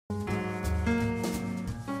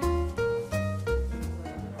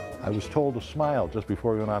was told to smile just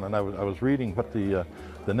before we went on, and I was reading what the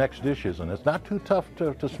next dish is, and it's not too tough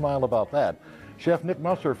to smile about that. Chef Nick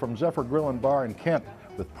Musser from Zephyr Grill and Bar in Kent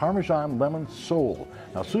with Parmesan lemon sole.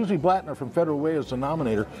 Now, Susie Blattner from Federal Way is the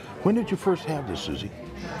nominator. When did you first have this, Susie?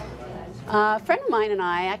 A friend of mine and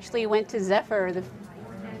I actually went to Zephyr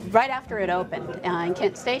right after it opened in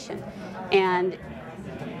Kent Station, and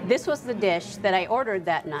this was the dish that I ordered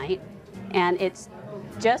that night, and it's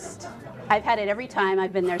just, I've had it every time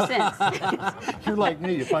I've been there since. You're like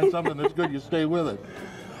me, you find something that's good, you stay with it.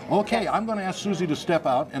 Okay, I'm going to ask Susie to step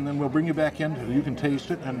out, and then we'll bring you back in. You can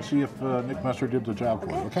taste it and see if Nick Musser did the job for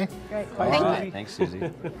you, okay? Great. Thank you. Thanks, Susie.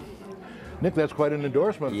 Nick, that's quite an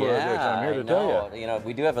endorsement for our dish, I'm here to tell you. You know,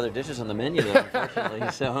 we do have other dishes on the menu, though,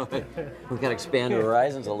 unfortunately, so we've got to expand our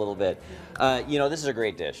horizons a little bit. You know, this is a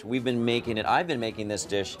great dish. We've been making it, I've been making this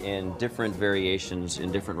dish in different variations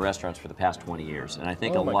in different restaurants for the past 20 years, and I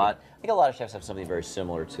think a lot of chefs have something very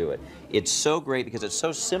similar to it. It's so great because it's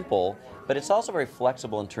so simple, but it's also very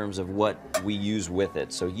flexible in terms of what we use with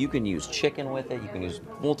it. So you can use chicken with it, you can use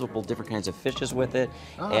multiple different kinds of fishes with it,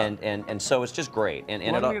 and so it's just great. And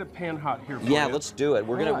I'm gonna get a pan hot here for yeah, you. let's do it.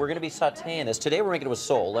 We're gonna be sautéing this. Today we're making it with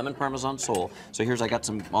sole, lemon Parmesan sole. So I got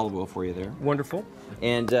some olive oil for you there. Wonderful.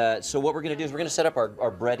 And so what we're gonna do is we're gonna set up our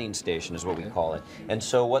breading station, is what we call it. And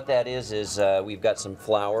so what that is we've got some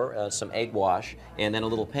flour, some egg wash, and then a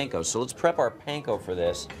little panko. So let's prep our panko for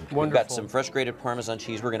this. Wonderful. We've got some fresh grated Parmesan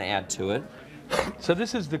cheese we're gonna add to it. So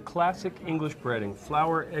this is the classic English breading: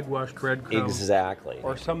 flour, egg wash, breadcrumb. Exactly.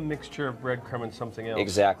 Or some mixture of breadcrumb and something else.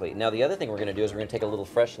 Exactly. Now the other thing we're going to do is we're going to take a little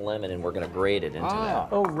fresh lemon and we're going to grate it into that.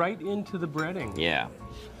 Oh, right into the breading. Yeah.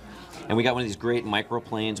 And we got one of these great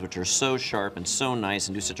microplanes, which are so sharp and so nice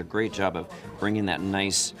and do such a great job of bringing that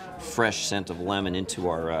nice, fresh scent of lemon into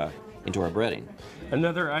our breading.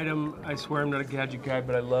 Another item, I swear I'm not a gadget guy,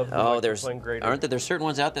 but I love the microplane grater. Aren't there? There's certain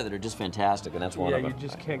ones out there that are just fantastic, and that's one of them. Yeah, you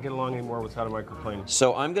just can't get along anymore without a microplane.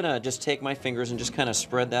 So I'm gonna just take my fingers and just kind of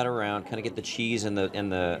spread that around, kind of get the cheese and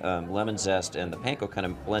the lemon zest and the panko kind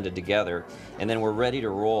of blended together, and then we're ready to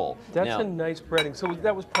roll. That's now, a nice breading. So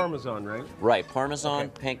that was Parmesan, right? Right, Parmesan,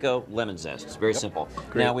 panko, lemon zest. It's very simple.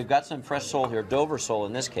 Great. Now we've got some fresh sole here, Dover sole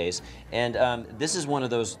in this case, and this is one of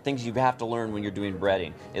those things you have to learn when you're doing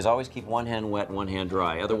breading, is always keep one hand wet, one hand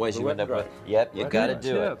dry. Otherwise you end up with, you got to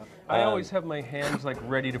do it. I always have my hands like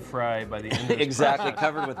ready to fry by the end of this exactly, process.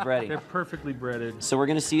 covered with breading. They're perfectly breaded. So we're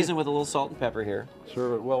going to season with a little salt and pepper here.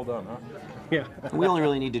 Serve it well done, huh? Yeah. We only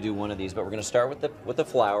really need to do one of these, but we're going to start with the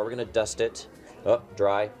flour. We're going to dust it. Oh,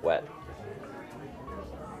 dry, wet.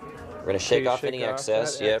 We're going to shake off any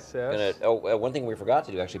excess. One thing we forgot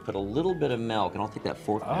to do, actually, put a little bit of milk, and I'll take that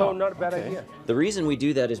fork. Oh, not a bad idea. The reason we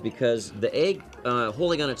do that is because the egg,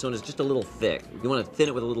 holding on its own, is just a little thick. You want to thin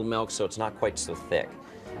it with a little milk so it's not quite so thick.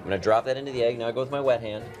 I'm going to drop that into the egg. Now I go with my wet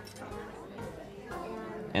hand.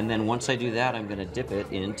 And then once I do that, I'm going to dip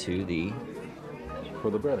it into the... For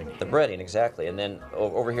the breading. The breading, exactly. And then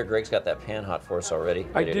over here, Greg's got that pan hot for us already.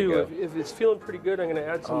 I do. If it's feeling pretty good, I'm going to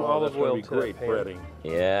add some olive oil to great that pan. breading.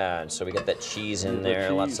 Yeah, and so we got that cheese in there,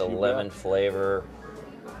 lots of lemon flavor.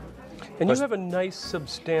 And you have a nice,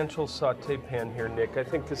 substantial saute pan here, Nick. I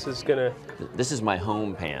think this is going to... This is my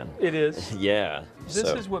home pan. It is? Yeah. This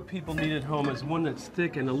is what people need at home, is one that's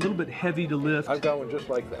thick and a little bit heavy to lift. I've got one just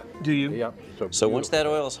like that. Do you? Yeah. So once that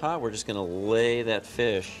oil is hot, we're just going to lay that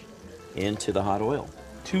fish into the hot oil.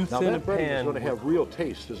 Too Now thin that a breading pan. is going to have real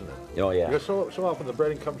taste, isn't it? Oh, yeah. Because so often the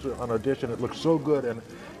breading comes on a dish and it looks so good, and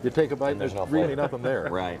you take a bite and there's really nothing there.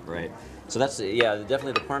 Right. So that's,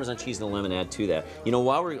 definitely the Parmesan cheese and the lemon add to that. You know,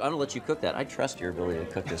 while I'm going to let you cook that, I trust your ability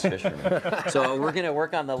to cook this fish for me. So we're going to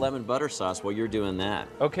work on the lemon butter sauce while you're doing that.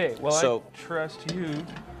 Okay, well, I trust you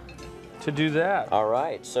to do that. All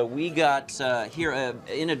right, so we got here,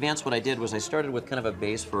 in advance what I did was I started with kind of a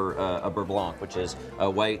base for a beurre blanc, which is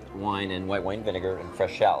white wine and white wine vinegar and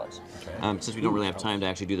fresh shallots. Okay. Since we don't really have time to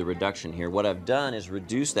actually do the reduction here, what I've done is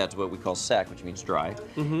reduce that to what we call sec, which means dry,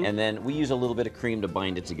 and then we use a little bit of cream to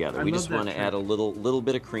bind it together. We just want to add a little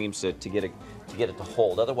bit of cream to get it to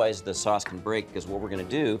hold. Otherwise the sauce can break, because what we're going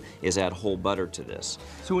to do is add whole butter to this.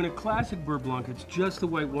 So in a classic beurre blanc, it's just the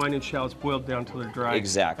white wine and shallots boiled down till they're dry.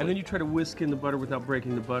 Exactly. And then you try to whisk in the butter without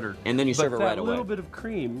breaking the butter. And then you serve it right away. But that little bit of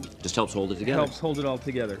cream just helps hold it together. Helps hold it all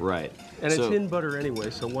together. Right. And it's in butter anyway,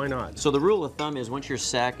 so why not? So the rule of thumb is once you're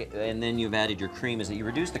sec and then you've added your cream, is that you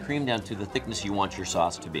reduce the cream down to the thickness you want your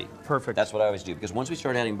sauce to be. Perfect. That's what I always do, because once we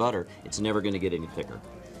start adding butter, it's never going to get any thicker.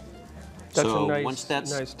 That's so a nice, once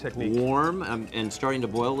that's nice technique. Warm and starting to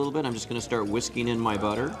boil a little bit, I'm just going to start whisking in my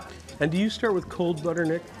butter. And do you start with cold butter,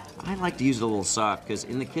 Nick? I like to use it a little soft, because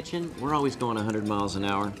in the kitchen, we're always going 100 miles an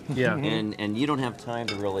hour. Yeah. And you don't have time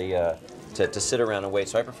to really to sit around and wait.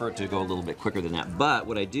 So I prefer it to go a little bit quicker than that. But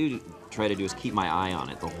what I do try to do is keep my eye on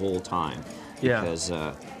it the whole time. Yeah. Because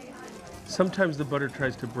sometimes the butter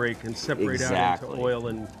tries to break and separate out Exactly. into oil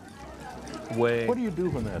and whey. What do you do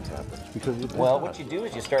when that happens? Because well, what you do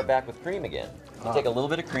is you start back with cream again. You take a little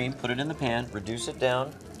bit of cream, put it in the pan, reduce it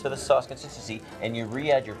down to the sauce consistency, and you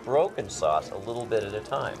re-add your broken sauce a little bit at a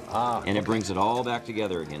time. And it brings it all back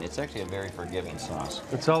together again. It's actually a very forgiving sauce.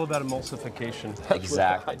 It's all about emulsification.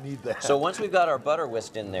 Exactly. I need that. So once we've got our butter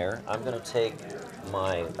whisked in there, I'm going to take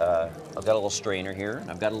my, I've got a little strainer here, and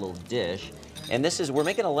I've got a little dish, and this is, we're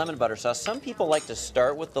making a lemon butter sauce. Some people like to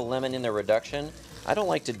start with the lemon in their reduction. I don't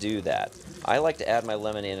like to do that. I like to add my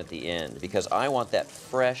lemon in at the end because I want that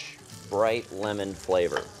fresh, bright lemon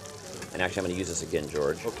flavor. And actually, I'm going to use this again,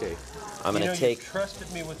 George. Okay. I'm going to take. You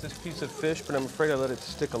trusted me with this piece of fish, but I'm afraid I let it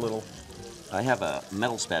stick a little. I have a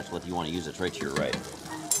metal spatula if you want to use it. It's right to your right.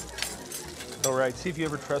 All right. See if you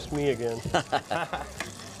ever trust me again.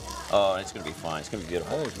 Oh, it's going to be fine. It's going to be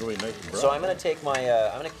beautiful. I think it's really nice and brown. So I'm going to take my,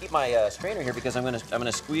 I'm going to keep my strainer here because I'm going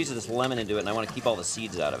to squeeze this lemon into it, and I want to keep all the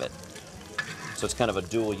seeds out of it. So it's kind of a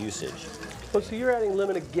dual usage. Oh, so you're adding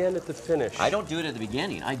lemon again at the finish? I don't do it at the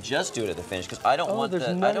beginning. I just do it at the finish because I don't want there's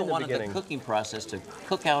the none I in don't the want the beginning. cooking process to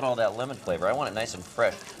cook out all that lemon flavor. I want it nice and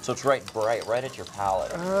fresh, so it's right bright, right at your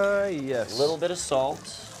palate. Yes. A little bit of salt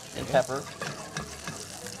and pepper.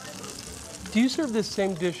 Do you serve this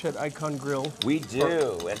same dish at Icon Grill? We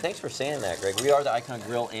do, and thanks for saying that, Greg. We are the Icon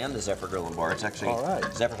Grill and the Zephyr Grill and Bar. It's actually All right.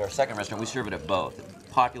 Zephyr's our second restaurant. We serve it at both.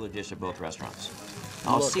 Popular dish at both restaurants.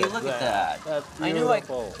 Oh, look at that. That's I knew I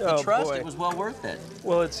beautiful. the Oh, trust. boy. It was well worth it.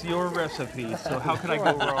 Well, it's your recipe, so how could I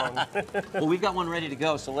go wrong? Well, we've got one ready to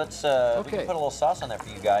go, so let's we can Okay. put a little sauce on there for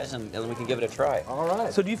you guys, and then we can give it a try. All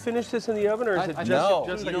right. So do you finish this in the oven, or is it I- just, No,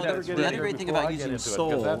 just you like know, that? the other great thing before about I get using into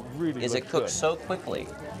it, 'cause that sole really is it looks cooks good. so quickly,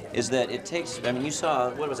 is that it takes, I mean, you saw,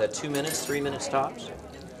 what was that, 2 minutes, 3 minutes tops?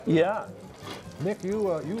 Yeah. Nick, you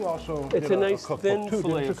also It's did a nice cookbook thin too,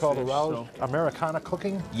 fillet didn't you, of called fish, Aroused Americana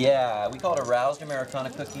Cooking? Yeah, we call it Aroused Americana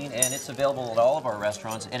Cooking, and it's available at all of our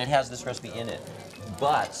restaurants, and it has this recipe in it.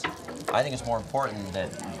 But I think it's more important that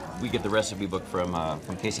we get the recipe book from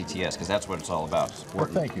KCTS, because that's what it's all about. It's Well,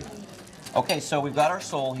 important. thank you. Okay, so we've got our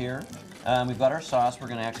sole here. We've got our sauce. We're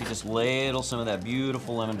going to actually just ladle some of that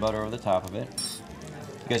beautiful lemon butter over the top of it.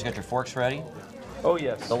 You guys got your forks ready? Oh,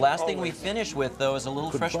 yes. The last thing we Always. finish with, though, is a little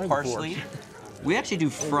fresh find the parsley. We actually do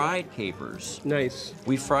fried capers. Nice.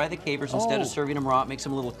 We fry the capers instead Oh. of serving them raw. It makes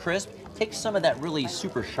them a little crisp. Takes some of that really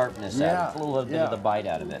super sharpness out Yeah, of it. A little bit of the bite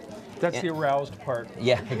out of it. That's And- the aroused part.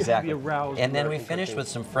 Yeah, exactly. The aroused And then we American finish cooking. with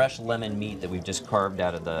some fresh lemon meat that we've just carved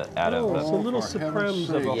out of the Oh, it's a little for heaven's supremes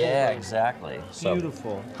of a sake. whole yeah, thing. exactly. So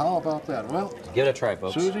Beautiful. How about that? Well, give it a try,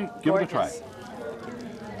 folks. Susie, give it a try. Gorgeous.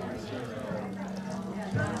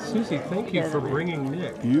 Susie, thank you for bringing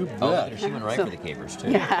Nick. You Oh, look at her. bet. She went right for the capers too.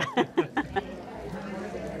 Yeah.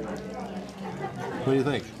 What do you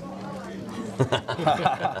think?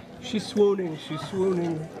 She's swooning. She's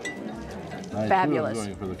swooning. I, Fabulous. too, am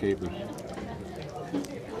going for the capers.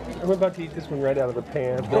 I'm about to eat this one right out of the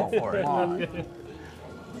pan. Go for it.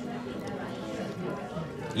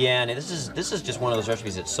 Yeah, and this is just one of those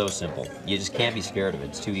recipes that's so simple. You just can't be scared of it.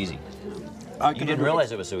 It's too easy. You didn't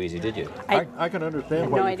realize it was so easy, did you? I can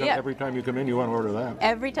understand why no you come, idea. every time you come in, you want to order that.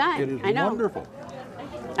 Every time. It is I know. wonderful.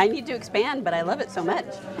 I need to expand, but I love it so much.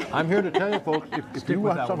 I'm here to tell you, folks, if you with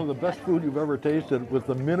want that some one. of the best food you've ever tasted with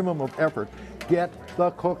the minimum of effort, get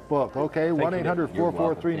the cookbook, okay? You're welcome.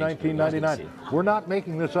 1-800-443-1999. We're not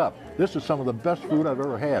making this up. This is some of the best food I've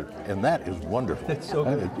ever had, and that is wonderful. It's so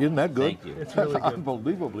good. Isn't that good? Thank you. It's really That's good.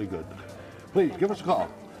 unbelievably good. Please, give us a call.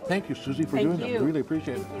 Thank you, Susie, for Thank doing that. you. We really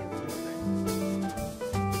appreciate it. Thank you.